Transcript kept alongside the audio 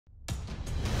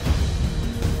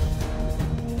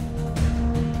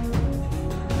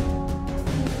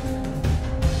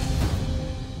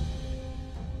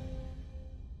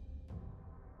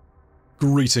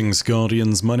Greetings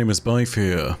Guardians, my name is Bife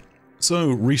here.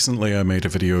 So recently I made a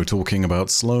video talking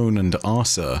about Sloane and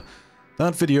Arsa.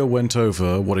 That video went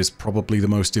over what is probably the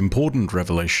most important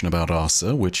revelation about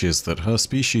Arsa, which is that her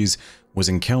species was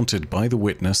encountered by the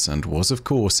Witness and was of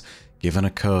course given a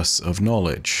curse of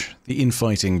knowledge. The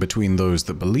infighting between those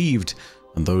that believed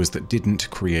and those that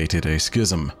didn't created a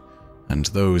schism, and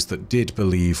those that did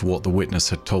believe what the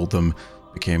Witness had told them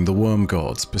became the worm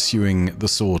gods, pursuing the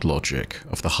sword logic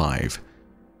of the Hive.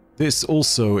 This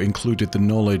also included the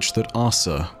knowledge that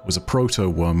Arsa was a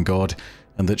proto-worm god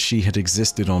and that she had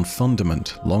existed on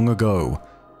Fundament long ago,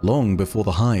 long before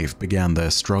the Hive began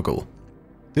their struggle.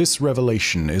 This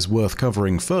revelation is worth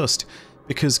covering first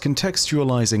because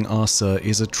contextualizing Arsa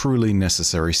is a truly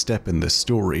necessary step in this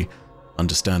story.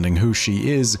 Understanding who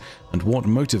she is and what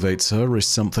motivates her is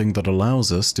something that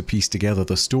allows us to piece together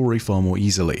the story far more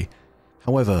easily.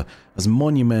 However, as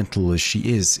monumental as she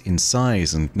is in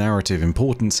size and narrative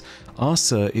importance,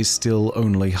 Arsa is still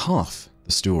only half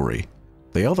the story.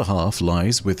 The other half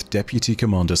lies with Deputy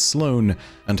Commander Sloane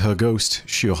and her ghost,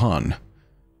 Xiuhan.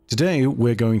 Today,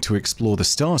 we're going to explore the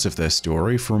start of their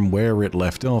story from where it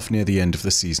left off near the end of the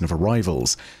Season of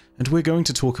Arrivals, and we're going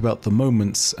to talk about the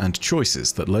moments and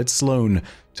choices that led Sloane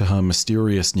to her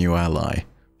mysterious new ally.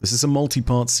 This is a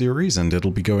multi-part series, and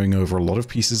it'll be going over a lot of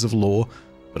pieces of lore,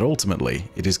 but ultimately,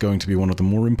 it is going to be one of the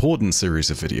more important series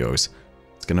of videos.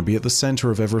 It's going to be at the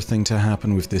center of everything to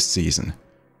happen with this season.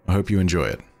 I hope you enjoy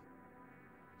it.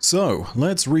 So,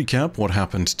 let's recap what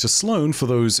happened to Sloane for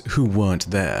those who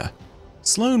weren't there.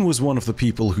 Sloane was one of the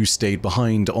people who stayed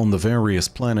behind on the various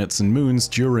planets and moons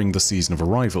during the Season of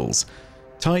Arrivals.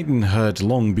 Titan had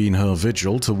long been her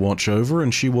vigil to watch over,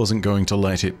 and she wasn't going to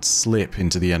let it slip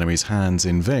into the enemy's hands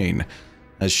in vain.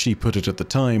 As she put it at the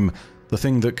time, "The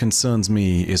thing that concerns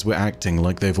me is we're acting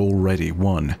like they've already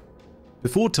won."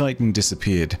 Before Titan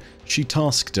disappeared, she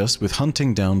tasked us with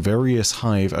hunting down various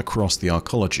Hive across the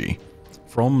arcology.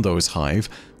 From those Hive,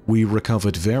 we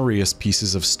recovered various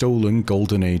pieces of stolen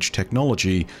Golden Age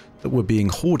technology that were being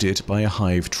hoarded by a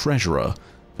Hive treasurer,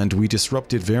 and we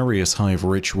disrupted various Hive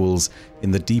rituals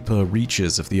in the deeper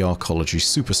reaches of the arcology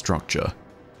superstructure.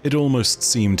 It almost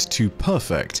seemed too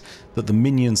perfect that the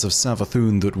minions of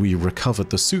Savathun that we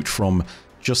recovered the suit from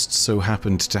just so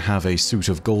happened to have a suit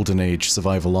of Golden Age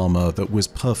survival armor that was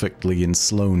perfectly in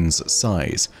Sloane's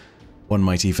size. One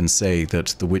might even say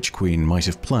that the Witch Queen might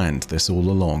have planned this all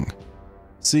along.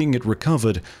 Seeing it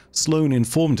recovered, Sloane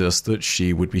informed us that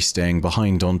she would be staying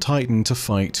behind on Titan to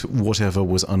fight whatever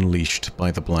was unleashed by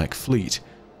the Black Fleet.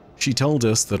 She told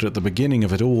us that at the beginning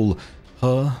of it all,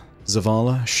 her,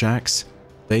 Zavala, Shax,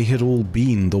 they had all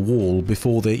been the wall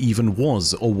before there even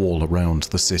was a wall around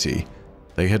the city.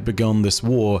 They had begun this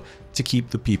war to keep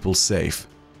the people safe.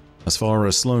 As far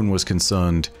as Sloane was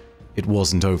concerned, it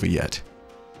wasn't over yet.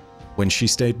 When she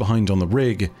stayed behind on the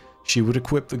rig, she would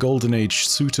equip the Golden Age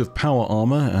suit of power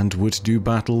armor and would do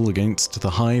battle against the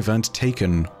Hive and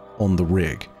Taken on the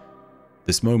rig.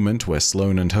 This moment where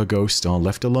Sloane and her ghost are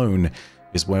left alone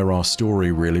is where our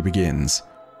story really begins.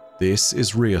 This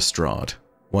is Reastrad,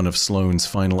 one of Sloane's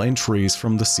final entries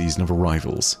from the Season of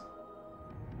Arrivals.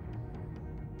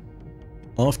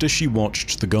 After she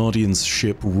watched the Guardian's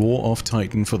ship roar off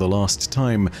Titan for the last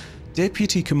time,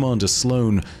 Deputy Commander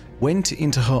Sloane went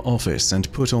into her office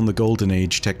and put on the Golden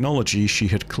Age technology she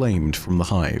had claimed from the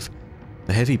Hive.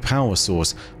 The heavy power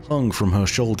source hung from her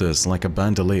shoulders like a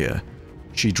bandolier.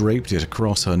 She draped it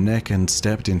across her neck and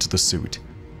stepped into the suit.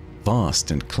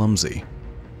 Vast and clumsy.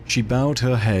 She bowed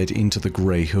her head into the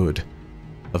grey hood.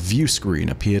 A view screen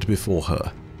appeared before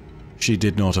her. She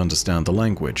did not understand the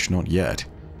language, not yet,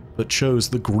 but chose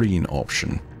the green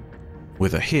option.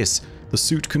 With a hiss, the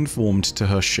suit conformed to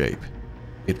her shape.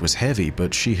 It was heavy,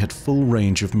 but she had full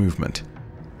range of movement.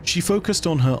 She focused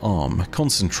on her arm,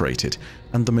 concentrated,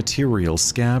 and the material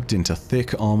scabbed into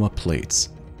thick armor plates.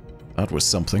 That was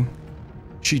something.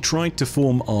 She tried to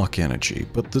form arc energy,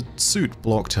 but the suit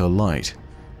blocked her light,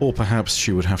 or perhaps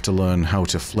she would have to learn how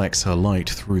to flex her light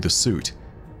through the suit.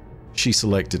 She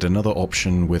selected another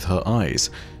option with her eyes,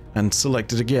 and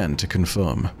selected again to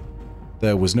confirm.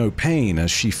 There was no pain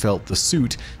as she felt the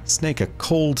suit snake a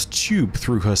cold tube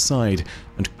through her side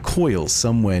and coil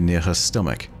somewhere near her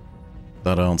stomach.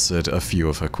 That answered a few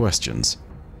of her questions.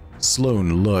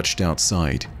 Sloane lurched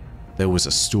outside. There was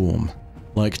a storm,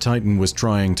 like Titan was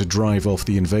trying to drive off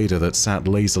the invader that sat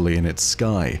lazily in its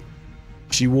sky.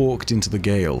 She walked into the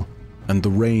gale, and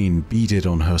the rain beaded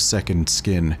on her second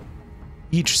skin.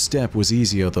 Each step was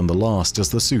easier than the last as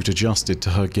the suit adjusted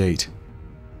to her gait.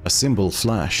 A symbol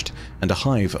flashed, and a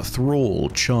Hive thrall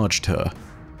charged her.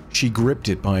 She gripped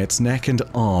it by its neck and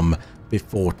arm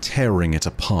before tearing it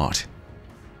apart.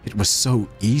 It was so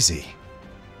easy.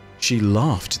 She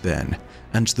laughed then,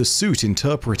 and the suit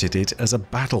interpreted it as a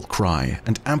battle cry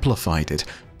and amplified it,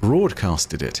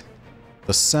 broadcasted it.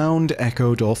 The sound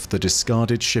echoed off the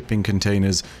discarded shipping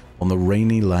containers on the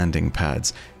rainy landing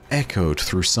pads, echoed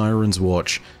through Siren's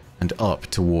watch and up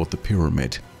toward the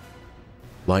pyramid.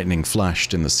 Lightning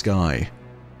flashed in the sky,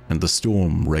 and the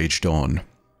storm raged on.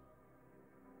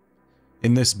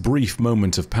 In this brief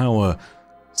moment of power,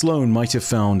 Sloane might have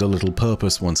found a little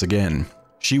purpose once again.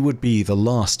 She would be the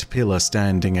last pillar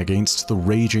standing against the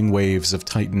raging waves of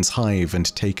Titan's hive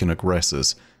and Taken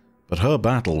aggressors, but her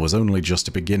battle was only just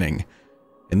a beginning.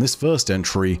 In this first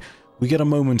entry, we get a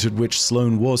moment at which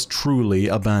Sloane was truly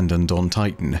abandoned on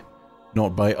Titan.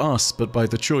 Not by us, but by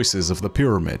the choices of the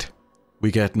pyramid.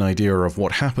 We get an idea of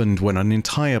what happened when an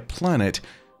entire planet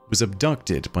was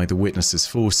abducted by the Witness's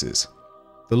forces.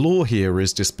 The lore here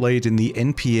is displayed in the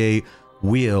NPA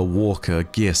Weir Walker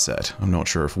gear set. I'm not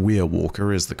sure if Weir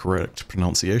Walker is the correct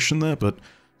pronunciation there, but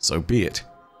so be it.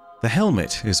 The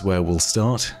helmet is where we'll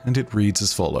start, and it reads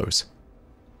as follows.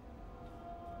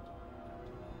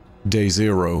 Day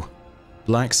 0.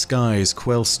 Black skies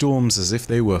quell storms as if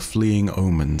they were fleeing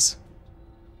omens.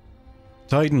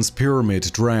 Titan's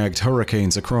pyramid dragged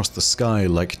hurricanes across the sky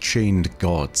like chained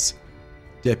gods.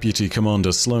 Deputy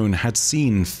Commander Sloane had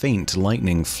seen faint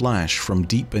lightning flash from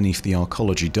deep beneath the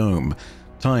Arcology Dome,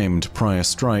 timed prior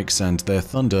strikes and their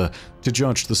thunder to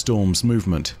judge the storm's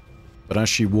movement. But as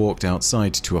she walked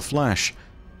outside to a flash,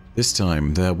 this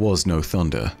time there was no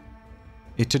thunder.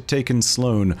 It had taken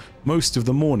Sloane most of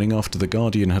the morning after the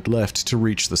Guardian had left to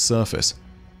reach the surface.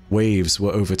 Waves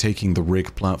were overtaking the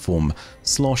rig platform,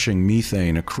 sloshing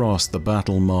methane across the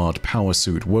battle-marred power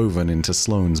suit woven into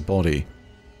Sloane's body.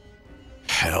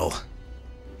 Hell.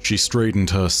 She straightened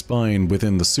her spine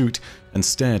within the suit and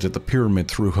stared at the pyramid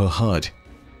through her HUD,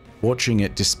 watching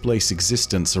it displace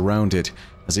existence around it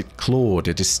as it clawed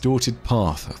a distorted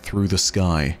path through the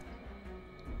sky.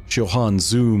 Shohan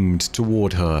zoomed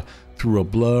toward her through a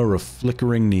blur of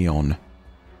flickering neon.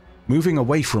 Moving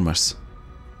away from us.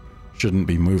 Shouldn't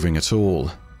be moving at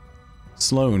all.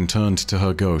 Sloane turned to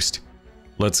her ghost.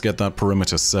 Let's get that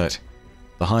perimeter set.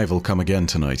 The hive will come again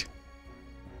tonight.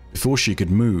 Before she could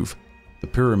move, the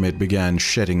pyramid began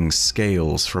shedding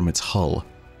scales from its hull.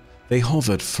 They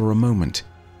hovered for a moment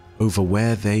over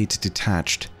where they'd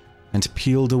detached and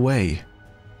peeled away,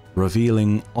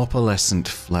 revealing opalescent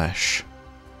flesh.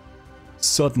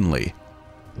 Suddenly,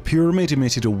 the pyramid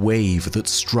emitted a wave that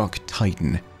struck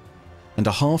Titan, and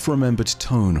a half-remembered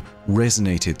tone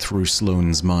resonated through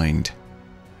Sloane's mind.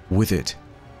 With it,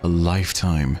 a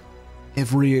lifetime.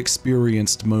 Every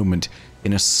experienced moment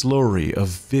in a slurry of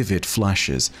vivid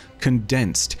flashes,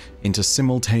 condensed into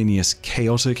simultaneous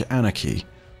chaotic anarchy,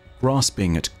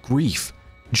 grasping at grief,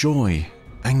 joy,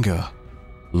 anger,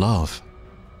 love.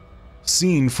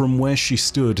 Seen from where she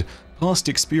stood, past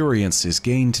experiences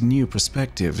gained new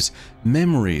perspectives,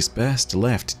 memories best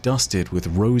left dusted with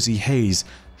rosy haze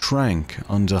shrank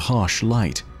under harsh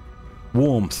light.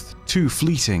 Warmth too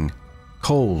fleeting,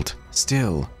 cold,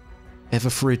 still, ever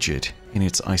frigid in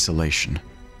its isolation.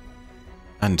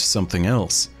 And something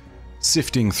else,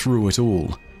 sifting through it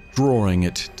all, drawing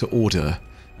it to order,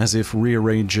 as if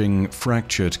rearranging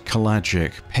fractured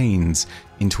collagic panes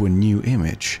into a new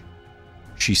image.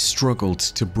 She struggled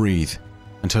to breathe,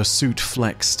 and her suit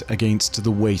flexed against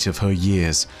the weight of her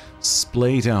years,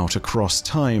 splayed out across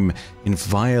time in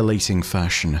violating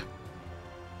fashion.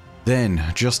 Then,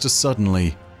 just as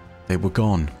suddenly, they were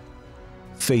gone,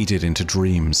 faded into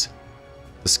dreams.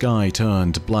 The sky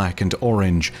turned black and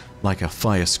orange like a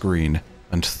fire screen,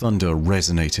 and thunder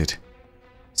resonated.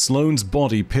 Sloane's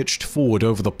body pitched forward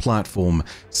over the platform,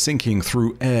 sinking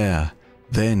through air,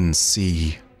 then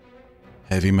sea.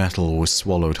 Heavy metal was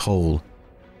swallowed whole.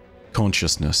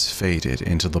 Consciousness faded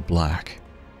into the black.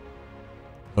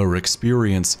 Her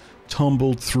experience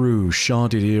tumbled through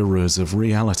sharded eras of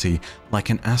reality like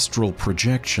an astral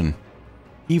projection,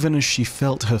 even as she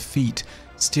felt her feet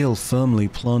still firmly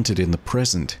planted in the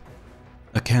present.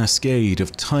 A cascade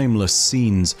of timeless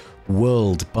scenes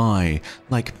whirled by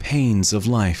like panes of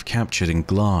life captured in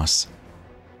glass,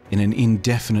 in an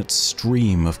indefinite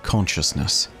stream of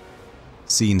consciousness.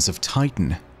 Scenes of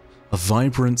Titan, a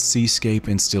vibrant seascape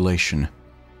installation,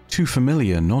 too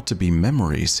familiar not to be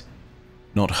memories,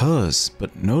 not hers,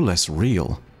 but no less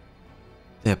real.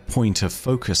 Their point of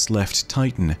focus left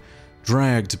Titan,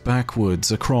 dragged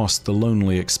backwards across the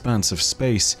lonely expanse of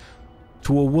space,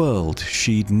 to a world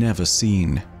she'd never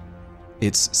seen.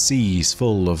 Its seas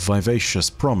full of vivacious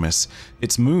promise,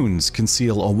 its moons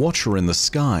conceal a watcher in the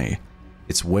sky,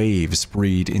 its waves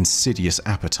breed insidious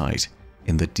appetite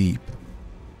in the deep.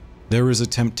 There is a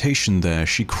temptation there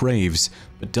she craves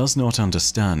but does not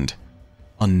understand,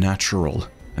 unnatural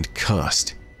and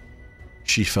cursed.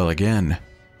 She fell again,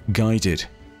 guided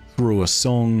through a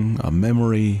song, a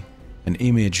memory, an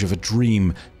image of a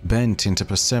dream bent into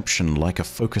perception like a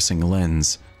focusing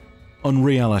lens,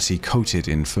 unreality coated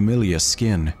in familiar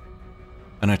skin,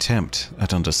 an attempt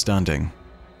at understanding.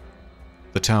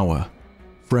 The tower,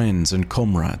 friends and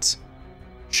comrades,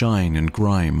 shine and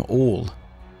grime, all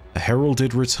a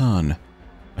heralded return,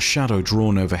 a shadow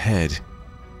drawn overhead,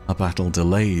 a battle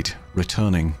delayed,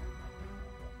 returning.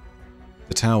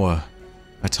 The tower,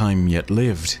 a time yet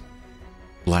lived,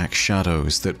 black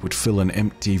shadows that would fill an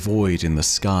empty void in the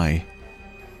sky,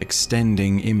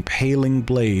 extending impaling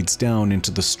blades down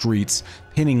into the streets,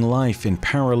 pinning life in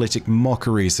paralytic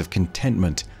mockeries of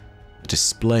contentment, a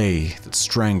display that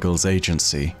strangles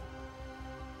agency.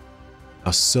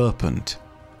 A serpent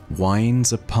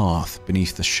winds a path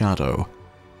beneath the shadow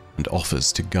and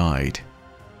offers to guide.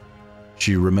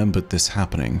 She remembered this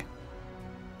happening,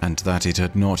 and that it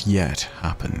had not yet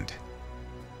happened.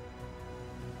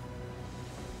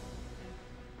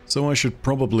 So I should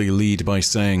probably lead by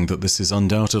saying that this is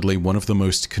undoubtedly one of the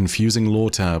most confusing lore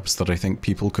tabs that I think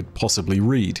people could possibly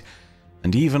read,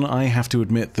 and even I have to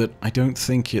admit that I don't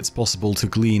think it's possible to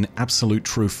glean absolute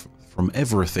truth from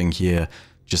everything here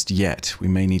just yet. We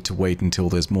may need to wait until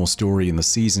there's more story in the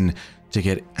season to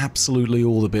get absolutely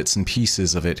all the bits and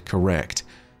pieces of it correct,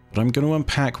 but I'm going to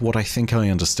unpack what I think I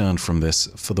understand from this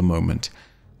for the moment.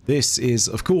 This is,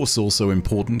 of course, also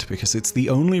important because it's the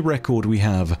only record we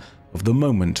have of the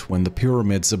moment when the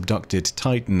pyramids abducted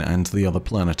Titan and the other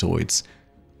planetoids.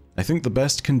 I think the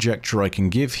best conjecture I can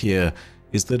give here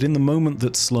is that in the moment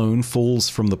that Sloane falls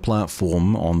from the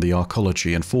platform on the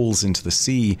arcology and falls into the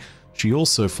sea, she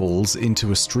also falls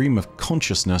into a stream of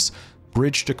consciousness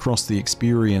bridged across the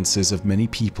experiences of many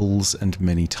peoples and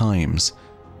many times.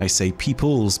 I say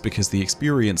peoples because the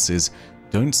experiences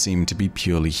don't seem to be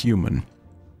purely human.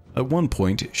 At one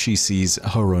point, she sees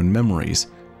her own memories.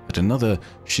 At another,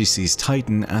 she sees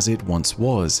Titan as it once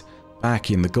was, back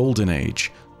in the Golden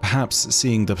Age, perhaps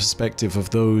seeing the perspective of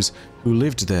those who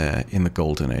lived there in the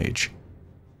Golden Age.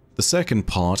 The second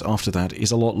part after that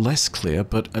is a lot less clear,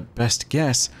 but at best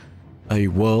guess, a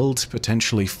world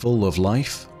potentially full of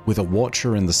life, with a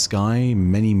watcher in the sky,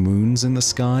 many moons in the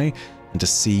sky, and a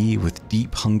sea with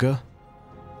deep hunger.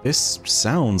 This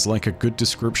sounds like a good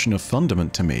description of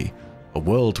Fundament to me. A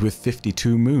world with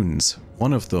 52 moons,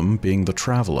 one of them being the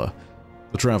Traveler.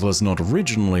 The Traveler's not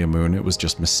originally a moon, it was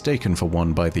just mistaken for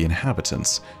one by the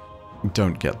inhabitants.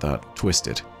 Don't get that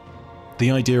twisted.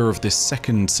 The idea of this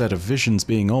second set of visions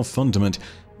being of Fundament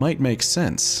might make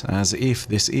sense, as if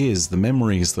this is the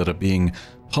memories that are being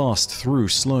passed through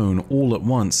Sloane all at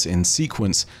once in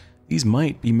sequence, these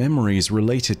might be memories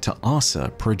related to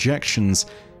Asa, projections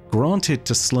granted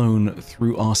to Sloane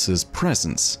through Asa's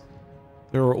presence.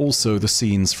 There are also the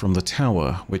scenes from the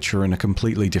tower, which are in a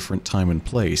completely different time and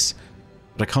place,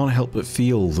 but I can't help but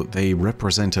feel that they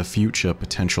represent a future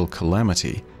potential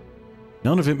calamity.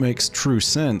 None of it makes true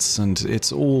sense, and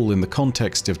it's all in the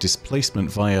context of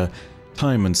displacement via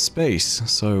time and space,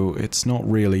 so it's not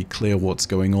really clear what's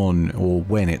going on or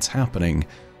when it's happening.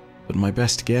 But my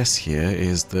best guess here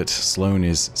is that Sloane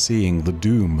is seeing the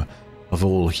doom of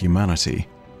all humanity,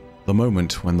 the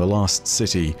moment when the last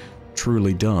city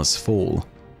truly does fall.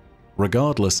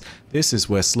 Regardless, this is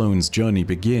where Sloane's journey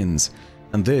begins,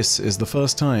 and this is the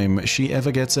first time she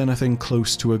ever gets anything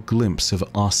close to a glimpse of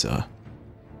Asa.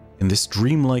 In this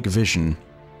dreamlike vision,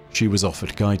 she was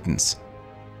offered guidance,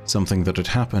 something that had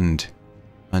happened,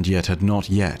 and yet had not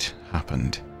yet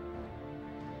happened.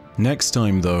 Next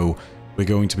time, though, we're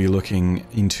going to be looking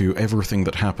into everything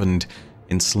that happened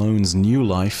in Sloane's new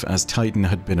life as Titan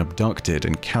had been abducted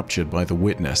and captured by the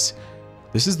Witness.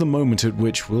 This is the moment at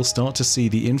which we'll start to see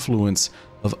the influence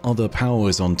of other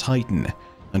powers on Titan,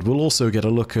 and we'll also get a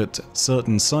look at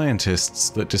certain scientists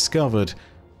that discovered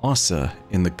Asa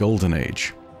in the Golden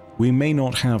Age. We may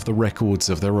not have the records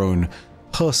of their own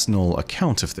personal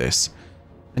account of this,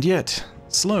 and yet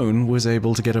Sloane was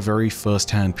able to get a very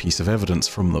first-hand piece of evidence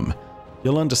from them.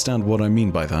 You'll understand what I mean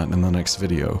by that in the next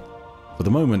video. For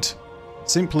the moment,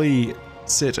 simply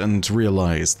sit and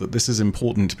realize that this is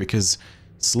important because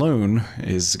Sloane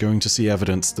is going to see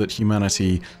evidence that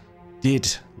humanity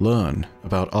did learn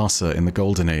about Asa in the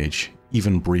Golden Age,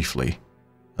 even briefly,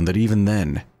 and that even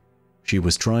then, she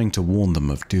was trying to warn them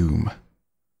of doom.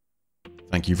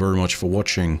 Thank you very much for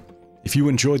watching. If you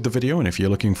enjoyed the video and if you're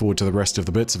looking forward to the rest of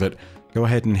the bits of it, go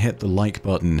ahead and hit the like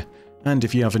button. And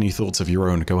if you have any thoughts of your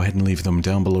own, go ahead and leave them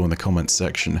down below in the comments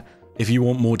section. If you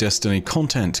want more Destiny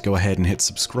content, go ahead and hit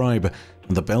subscribe,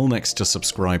 and the bell next to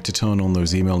subscribe to turn on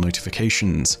those email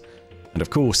notifications. And of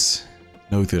course,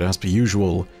 know that as per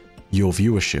usual, your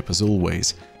viewership, as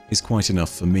always, is quite enough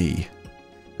for me.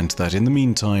 And that in the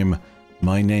meantime,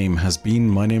 my name is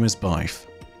Bife.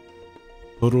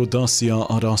 Porodacia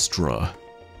ad Astra.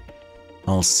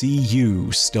 I'll see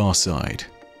you, Starside.